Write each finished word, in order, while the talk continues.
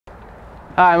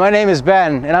Hi, my name is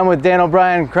Ben, and I'm with Dan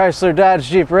O'Brien Chrysler Dodge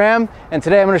Jeep Ram, and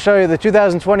today I'm going to show you the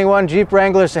 2021 Jeep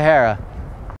Wrangler Sahara.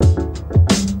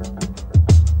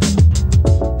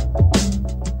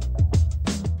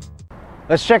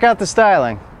 Let's check out the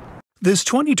styling. This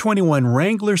 2021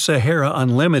 Wrangler Sahara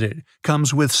Unlimited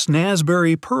comes with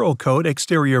Snazzberry Pear-Coat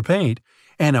Exterior paint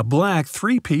and a black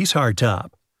 3-piece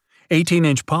hardtop.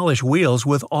 18-inch polished wheels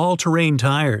with all-terrain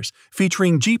tires,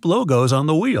 featuring Jeep logos on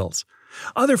the wheels.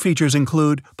 Other features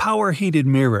include power heated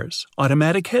mirrors,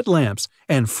 automatic headlamps,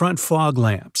 and front fog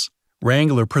lamps.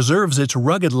 Wrangler preserves its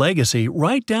rugged legacy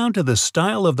right down to the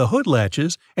style of the hood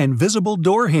latches and visible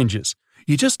door hinges.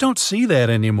 You just don't see that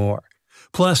anymore.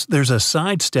 Plus, there's a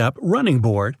side step running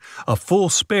board, a full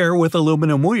spare with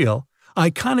aluminum wheel,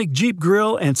 iconic Jeep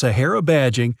grille and Sahara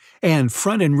badging, and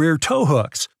front and rear tow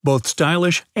hooks, both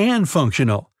stylish and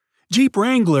functional. Jeep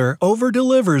Wrangler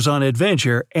over-delivers on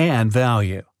adventure and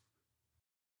value.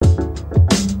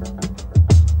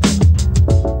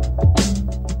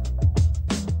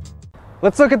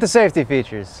 Let's look at the safety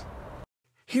features.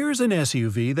 Here's an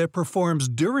SUV that performs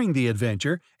during the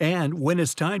adventure and when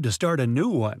it's time to start a new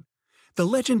one. The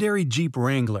legendary Jeep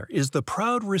Wrangler is the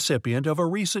proud recipient of a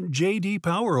recent J.D.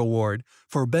 Power Award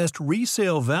for Best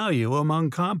Resale Value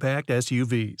among compact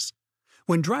SUVs.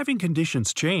 When driving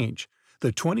conditions change,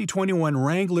 the 2021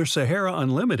 Wrangler Sahara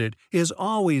Unlimited is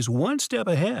always one step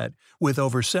ahead with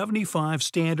over 75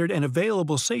 standard and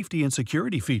available safety and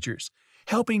security features,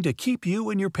 helping to keep you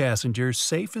and your passengers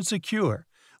safe and secure,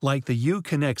 like the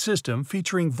U-Connect system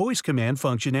featuring voice command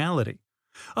functionality.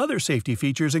 Other safety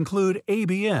features include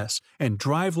ABS and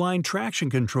driveline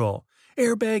traction control,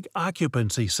 airbag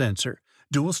occupancy sensor,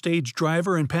 dual-stage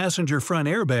driver and passenger front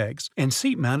airbags, and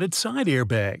seat-mounted side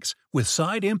airbags with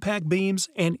side impact beams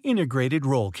and integrated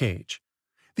roll cage.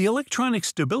 The electronic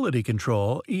stability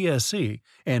control (ESC)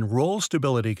 and roll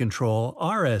stability control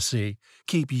 (RSC)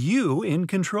 keep you in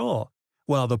control,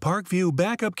 while the Park View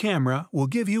backup camera will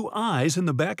give you eyes in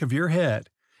the back of your head.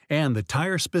 And the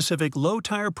tire-specific low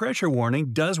tire pressure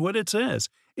warning does what it says,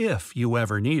 if you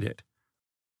ever need it.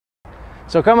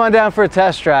 So come on down for a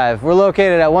test drive. We're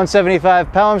located at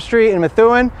 175 Pelham Street in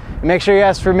Methuen, and make sure you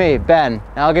ask for me, Ben,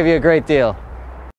 and I'll give you a great deal.